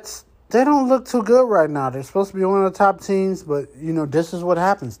the Mets, they don't look too good right now. They're supposed to be one of the top teams, but, you know, this is what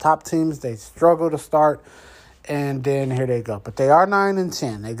happens. Top teams, they struggle to start, and then here they go. But they are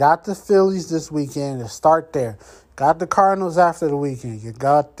 9-10. They got the Phillies this weekend. They start there. Got the Cardinals after the weekend. You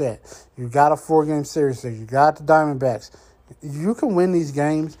got that. You got a 4-game series there. You got the Diamondbacks. You can win these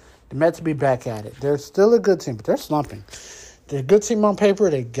games. The Mets will be back at it. They're still a good team, but they're slumping. They're a good team on paper.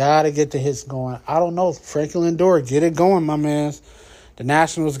 They got to get the hits going. I don't know. Frankie Lindor, get it going, my man. The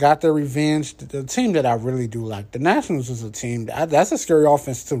Nationals got their revenge. The team that I really do like. The Nationals is a team. That's a scary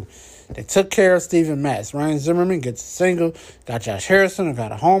offense, too. They took care of Steven Matz. Ryan Zimmerman gets a single. Got Josh Harrison. I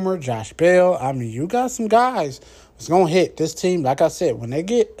got a homer. Josh Bell. I mean, you got some guys who's going to hit. This team, like I said, when they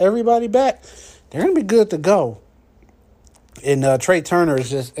get everybody back, they're going to be good to go. And Trey Turner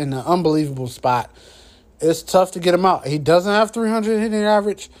is just in an unbelievable spot. It's tough to get him out. He doesn't have 300 hitting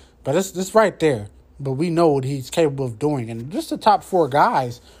average, but it's right there. But we know what he's capable of doing. And just the top 4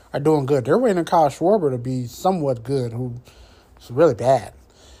 guys are doing good. They're waiting on Kyle Schwarber to be somewhat good, who's really bad.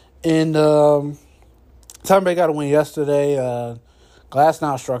 And Tampa Bay got a win yesterday.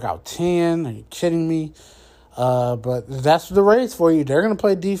 Glasnow struck out 10. Are you kidding me? But that's the Rays for you. They're going to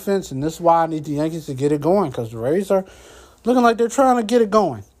play defense, and this is why I need the Yankees to get it going, because the Rays are looking like they're trying to get it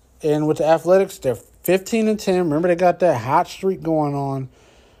going. And with the Athletics, they're 15-10. Remember, they got that hot streak going on.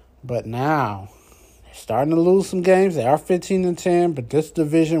 But now, they're starting to lose some games. They are 15-10, but this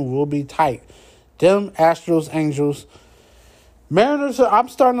division will be tight. Them, Astros, Angels. Mariners, I'm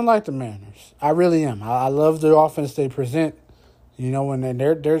starting to like the Mariners. I really am. I love the offense they present. You know, when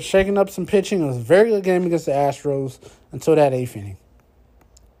they're shaking up some pitching. It was a very good game against the Astros until that eighth inning.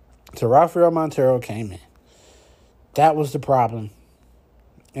 So Rafael Montero came in. That was the problem.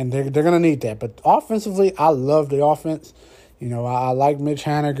 And they're going to need that. But offensively, I love the offense. You know, I like Mitch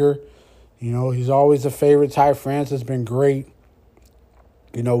Haniger. You know, he's always a favorite. Ty France has been great.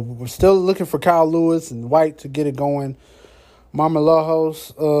 You know, we're still looking for Kyle Lewis and White to get it going.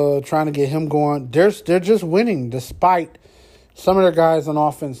 Marmolejos, trying to get him going. They're just winning despite some of their guys on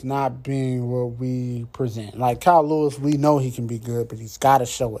offense not being what we present. Like Kyle Lewis, we know he can be good, but he's got to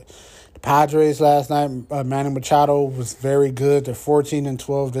show it. The Padres last night, Manny Machado was very good. They're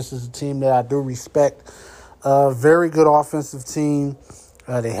 14-12. This is a team that I do respect. Very good offensive team.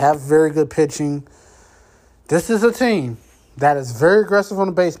 They have very good pitching. This is a team that is very aggressive on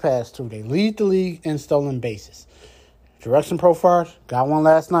the base pass, too. They lead the league in stolen bases. Direction Profile got one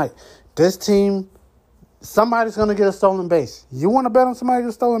last night. This team, somebody's going to get a stolen base. You want to bet on somebody to get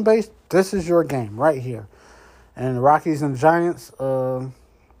a stolen base? This is your game right here. And the Rockies and the Giants,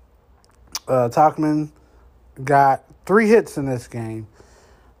 Tauchman got 3 hits in this game.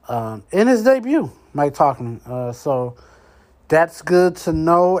 In his debut, Mike Tauchman. So that's good to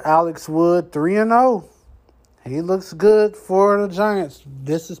know. Alex Wood, 3-0. He looks good for the Giants.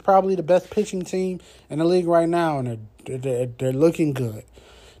 This is probably the best pitching team in the league right now, and they're looking good.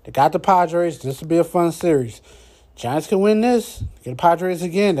 They got the Padres. This will be a fun series. Giants can win this. Get the Padres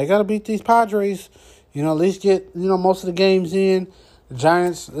again. They got to beat these Padres. You know, at least get, most of the games in. The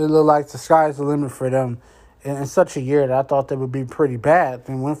Giants, it look like the sky's the limit for them in such a year that I thought they would be pretty bad.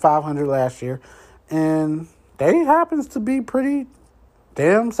 They went 500 last year, and they happens to be pretty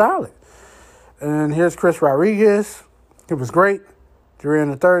damn solid. And here's Chris Rodriguez. It was great. 3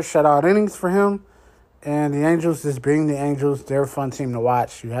 1/3 shutout innings for him. And the Angels, just being the Angels, they're a fun team to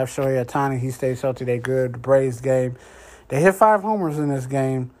watch. You have Shohei Ohtani. He stays healthy. They're good. The Braves game. They hit 5 homers in this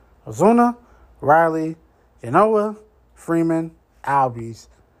game. Ozuna, Riley, Yanoa, Freeman, Albies.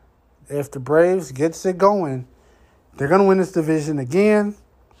 If the Braves gets it going, they're going to win this division again.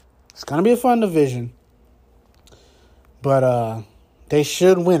 It's going to be a fun division. But they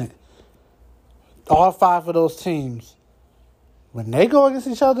should win it. All 5 of those teams, when they go against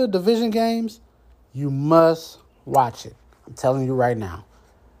each other, division games, you must watch it. I'm telling you right now.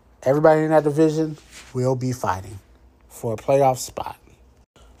 Everybody in that division will be fighting for a playoff spot.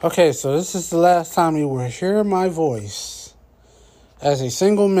 Okay, so this is the last time you will hear my voice as a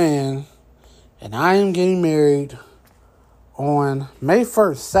single man, and I am getting married on May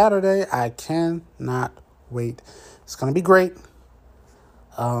 1st, Saturday. I cannot wait. It's going to be great.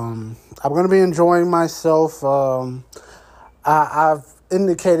 I'm going to be enjoying myself. I've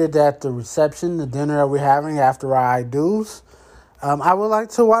indicated that the reception, the dinner that we're having after our I-dos, I would like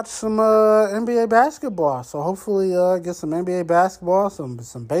to watch some NBA basketball. So hopefully get some NBA basketball,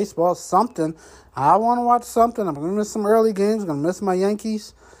 some baseball, something. I want to watch something. I'm going to miss some early games. I'm going to miss my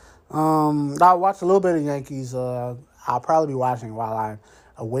Yankees. I'll watch a little bit of Yankees. I'll probably be watching while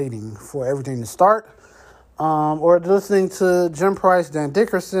I'm waiting for everything to start. Or listening to Jim Price, Dan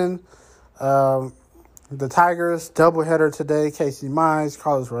Dickerson, the Tigers, doubleheader today, Casey Mize,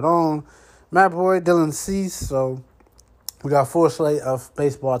 Carlos Rodon, Matt Boyd, Dylan Cease. So we got a full slate of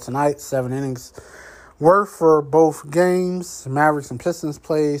baseball tonight, 7 innings worth for both games. Mavericks and Pistons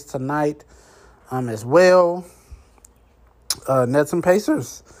plays tonight as well. Nets and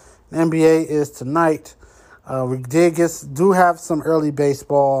Pacers. The NBA is tonight. We do have some early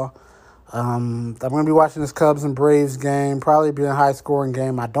baseball. I'm going to be watching this Cubs and Braves game. Probably be a high-scoring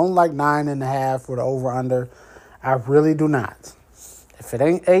game. I don't like 9.5 for the over-under. I really do not. If it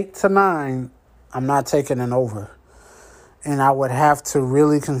ain't 8-9, I'm not taking an over. And I would have to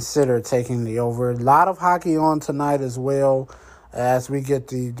really consider taking the over. A lot of hockey on tonight as well as we get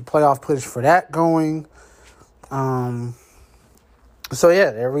the playoff push for that going. So,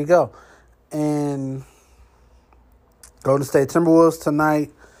 yeah, there we go. And Golden State Timberwolves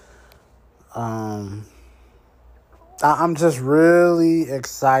tonight. I'm just really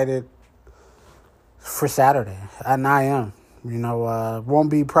excited for Saturday, and I am.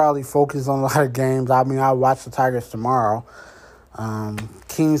 Won't be probably focused on a lot of games. I mean, I'll watch the Tigers tomorrow.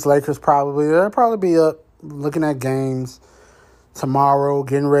 Kings, Lakers they'll probably be up looking at games. tomorrow,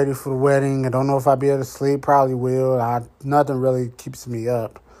 getting ready for the wedding. I don't know if I'll be able to sleep. Probably will. Nothing really keeps me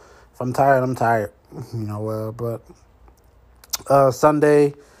up. If I'm tired, I'm tired. But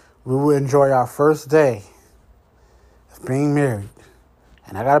Sunday, we will enjoy our first day of being married.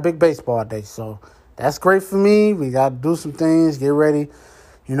 And I got a big baseball day, so that's great for me. We got to do some things, get ready,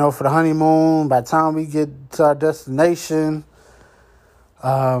 for the honeymoon. By the time we get to our destination,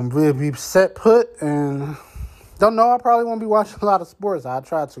 we'll be set put. And don't know, I probably won't be watching a lot of sports. I'll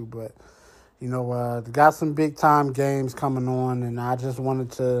try to, but, got some big-time games coming on, and I just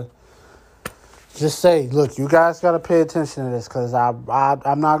wanted to just say, look, you guys got to pay attention to this, because I'm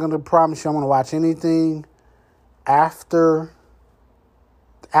not going to promise you I'm going to watch anything after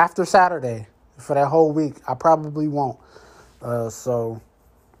Saturday for that whole week. I probably won't. This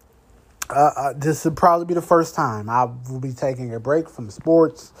will probably be the first time I will be taking a break from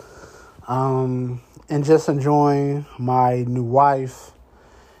sports, and just enjoying my new wife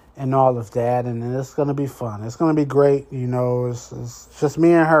and all of that. And it's going to be fun. It's going to be great. It's just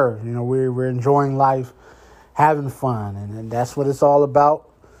me and her. We're enjoying life, having fun. And that's what it's all about.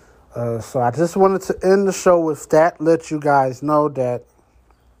 So I just wanted to end the show with that. Let you guys know that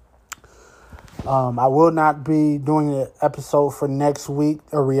I will not be doing an episode for next week,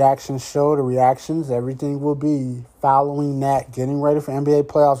 a reaction show. The reactions, everything will be following that. Getting ready for NBA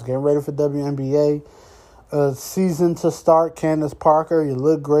playoffs, getting ready for WNBA. Season to start. Candace Parker, you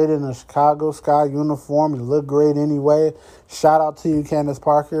look great in a Chicago Sky uniform. You look great anyway. Shout out to you, Candace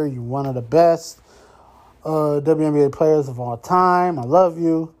Parker. You're one of the best WNBA players of all time. I love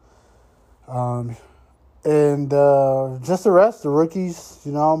you. And just the rest, the rookies,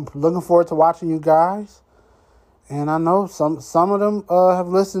 I'm looking forward to watching you guys. And I know some of them have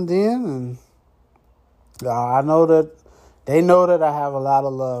listened in, and I know that they know that I have a lot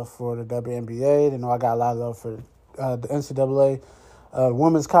of love for the WNBA. They know I got a lot of love for the NCAA,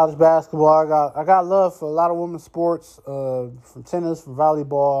 women's college basketball. I got love for a lot of women's sports, from tennis, from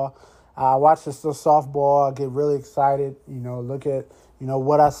volleyball. I watch the softball. I get really excited. Look at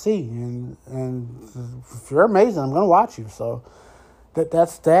what I see, and if you're amazing, I'm gonna watch you. So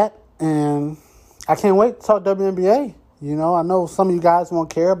that's that, and I can't wait to talk WNBA. I know some of you guys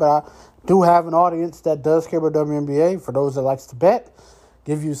won't care, but I do have an audience that does care about WNBA. For those that likes to bet,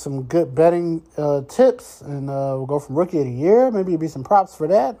 give you some good betting tips, and we'll go from rookie of the year. Maybe be some props for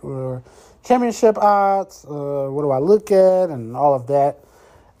that, or championship odds. What do I look at, and all of that,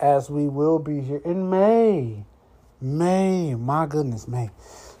 as we will be here in May. My goodness, May.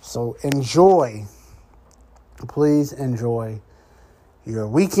 So enjoy. Please enjoy your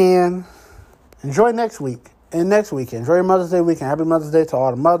weekend. Enjoy next week and next weekend. Enjoy your Mother's Day weekend. Happy Mother's Day to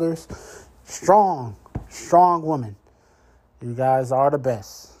all the mothers. Strong women. You guys are the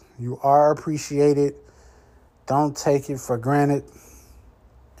best. You are appreciated. Don't take it for granted.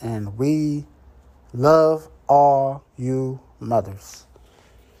 And we love all you mothers.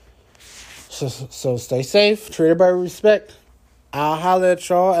 So stay safe, treat everybody with respect. I'll holler at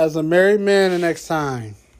y'all as a married man the next time.